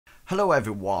Hello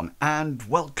everyone and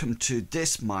welcome to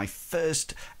this my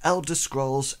first Elder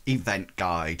Scrolls event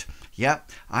guide.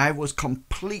 Yep, I was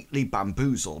completely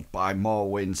bamboozled by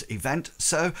Morrowind's event,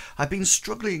 so I've been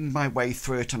struggling my way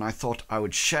through it and I thought I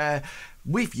would share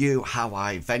with you how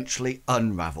I eventually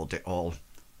unravelled it all.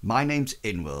 My name's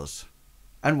Inwils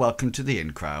and welcome to the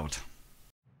In Crowd.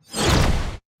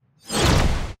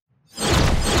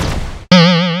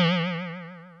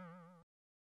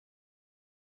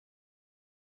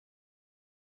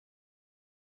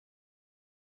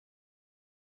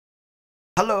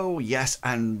 Hello, yes,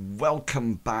 and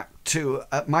welcome back to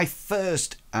my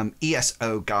first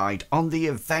ESO guide on the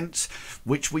events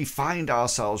which we find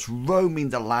ourselves roaming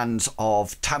the lands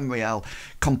of Tamriel,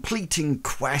 completing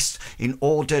quests in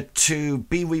order to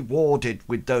be rewarded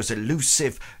with those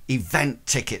elusive event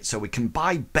tickets so we can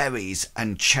buy berries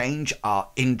and change our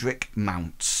indrik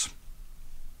mounts.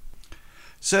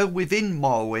 So within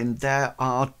Morrowind there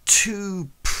are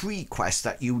two pre-quests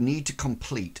that you need to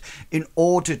complete in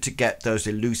order to get those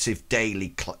elusive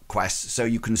daily quests so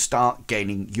you can start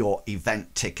gaining your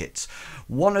event tickets.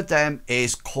 One of them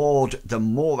is called the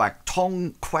Morag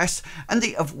Tong quest and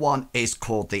the other one is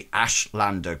called the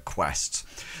Ashlander quest.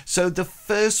 So the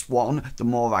first one, the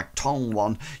Morag Tong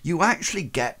one, you actually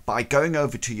get by going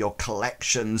over to your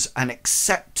collections and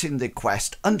accepting the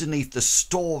quest underneath the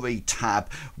story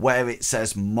tab where it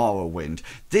says Morrowind.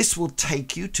 This will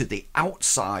take you to the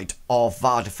outside of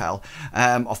Vvardenfell,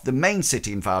 of the main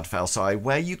city in Vvardenfell, sorry,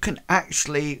 where you can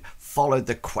actually follow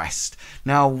the quest.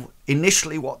 Now,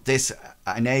 initially what this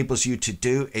enables you to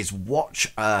do is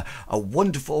watch a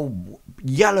wonderful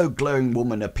yellow glowing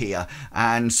woman appear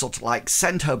and sort of like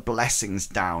send her blessings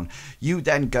down. You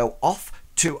then go off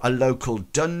to a local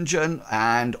dungeon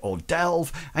or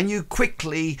delve and you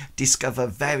quickly discover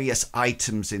various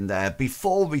items in there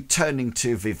before returning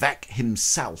to Vivek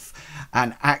himself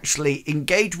and actually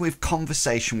engage with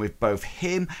conversation with both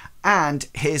him and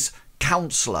his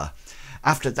counselor.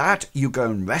 After that, you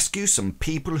go and rescue some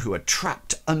people who are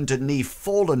trapped underneath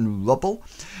fallen rubble,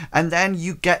 and then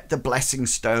you get the blessing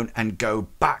stone and go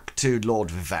back to Lord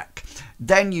Vivek.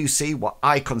 Then you see what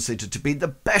I consider to be the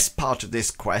best part of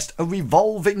this quest, a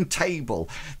revolving table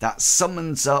that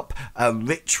summons up a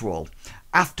ritual.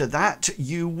 After that,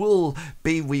 you will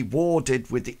be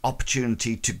rewarded with the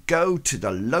opportunity to go to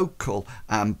the local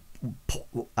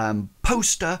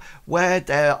poster where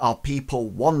there are people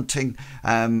wanting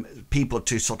people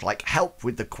to sort of like help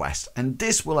with the quest, and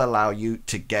this will allow you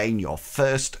to gain your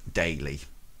first daily.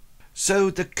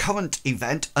 So the current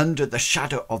event Under the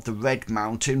Shadow of the Red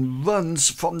Mountain runs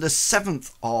from the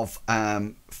 7th of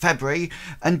February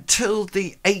until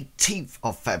the 18th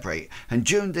of February, and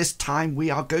during this time we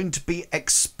are going to be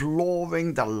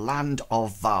exploring the land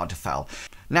of Vvardenfell.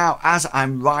 Now, as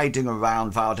I'm riding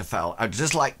around Vvardenfell, I'd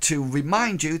just like to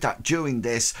remind you that during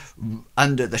this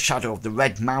Under the Shadow of the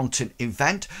Red Mountain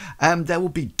event, there will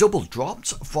be double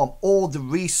drops from all the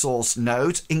resource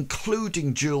nodes,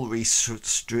 including jewellery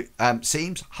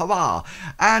seams, hurrah,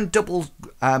 and double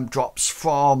drops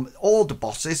from all the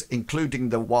bosses, including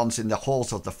the ones in the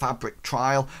halls of the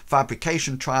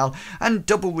fabrication trial, and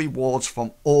double rewards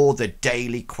from all the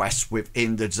daily quests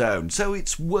within the zone. So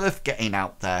it's worth getting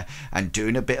out there and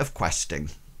doing a bit of questing.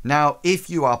 Now, if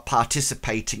you are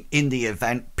participating in the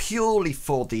event purely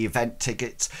for the event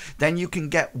tickets, then you can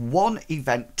get one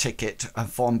event ticket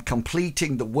from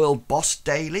completing the World Boss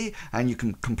Daily, and you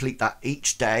can complete that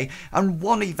each day, and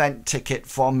one event ticket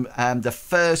from the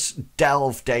first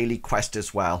Delve Daily quest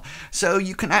as well. So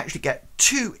you can actually get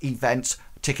two events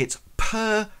tickets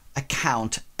per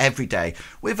account every day,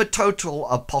 with a total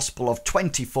of possible of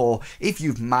 24 if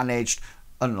you've managed,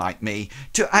 unlike me,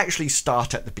 to actually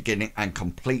start at the beginning and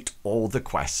complete all the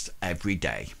quests every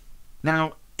day.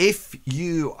 Now, if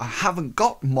you haven't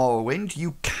got Morrowind,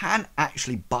 you can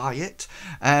actually buy it.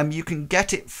 You can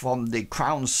get it from the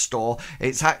Crown store.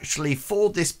 It's actually,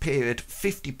 for this period,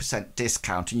 50%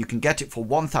 discount, and you can get it for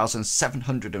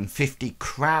 1,750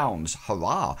 crowns.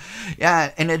 Hurrah!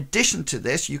 Yeah. In addition to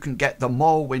this, you can get the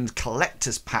Morrowind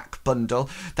Collector's Pack bundle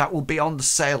that will be on the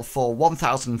sale for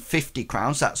 1,050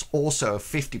 crowns. That's also a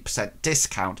 50%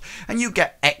 discount, and you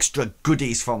get extra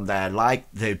goodies from there,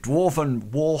 like the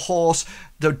Dwarven Warhorse,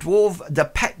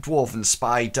 the pet dwarven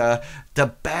spider, the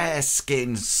bear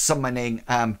skin summoning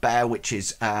bear, which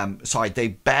is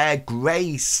the bear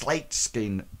grey slate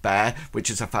skin bear,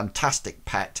 which is a fantastic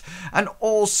pet, and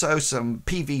also some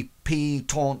PvP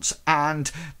taunts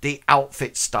and the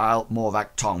outfit style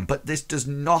Morag Tong. But this does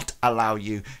not allow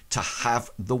you to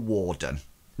have the warden.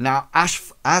 Now,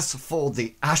 as for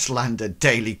the Ashlander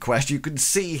daily quest, you can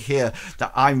see here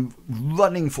that I'm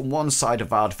running from one side of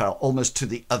Vvardenfell almost to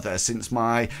the other, since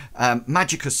my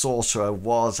Magicka sorcerer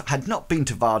had not been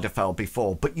to Vvardenfell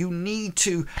before. But you need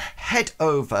to head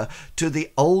over to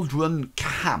the Old Run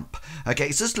camp. Okay,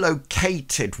 it's just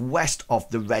located west of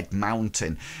the Red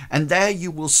Mountain, and there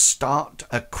you will start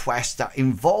a quest that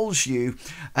involves you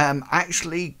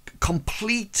actually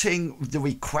completing the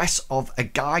request of a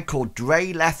guy called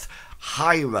Draeleth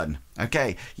Hiron.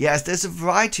 Okay, yes, there's a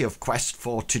variety of quests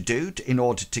to do in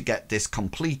order to get this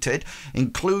completed,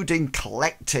 including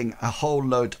collecting a whole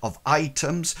load of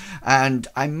items. And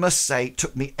I must say, it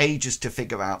took me ages to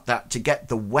figure out that to get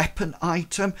the weapon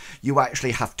item, you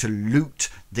actually have to loot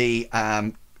the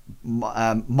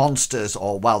monsters,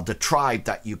 or well, the tribe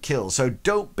that you kill. So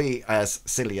don't be as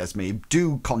silly as me,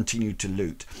 do continue to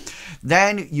loot.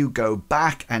 Then you go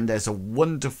back and there's a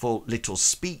wonderful little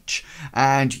speech,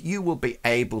 and you will be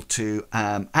able to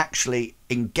actually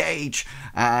engage.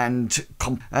 And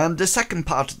the second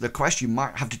part of the quest, you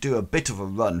might have to do a bit of a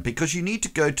run, because you need to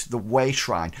go to the way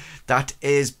shrine that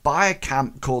is by a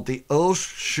camp called the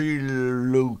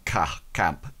Urshiluka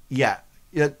camp. Yeah,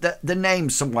 the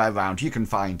name's somewhere around, you can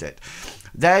find it.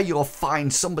 There you'll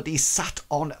find somebody sat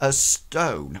on a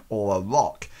stone or a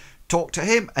rock. Talk to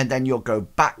him, and then you'll go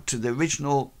back to the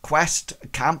original quest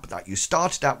camp that you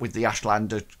started out with, the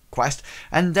Ashlander quest,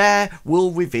 and there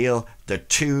we'll reveal the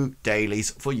 2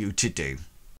 dailies for you to do.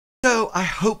 So I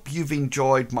hope you've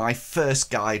enjoyed my first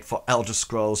guide for Elder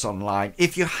Scrolls Online.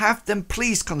 If you have, then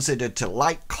please consider to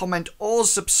like, comment or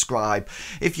subscribe.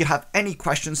 If you have any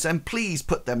questions, then please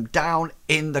put them down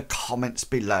in the comments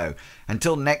below.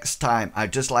 Until next time,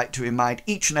 I'd just like to remind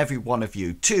each and every one of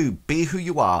you to be who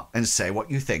you are and say what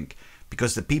you think,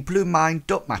 because the people who mind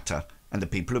don't matter, and the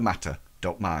people who matter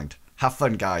don't mind. Have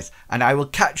fun, guys, and I will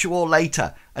catch you all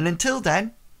later. And until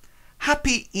then,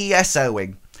 happy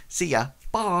ESOing. See ya.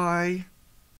 Bye.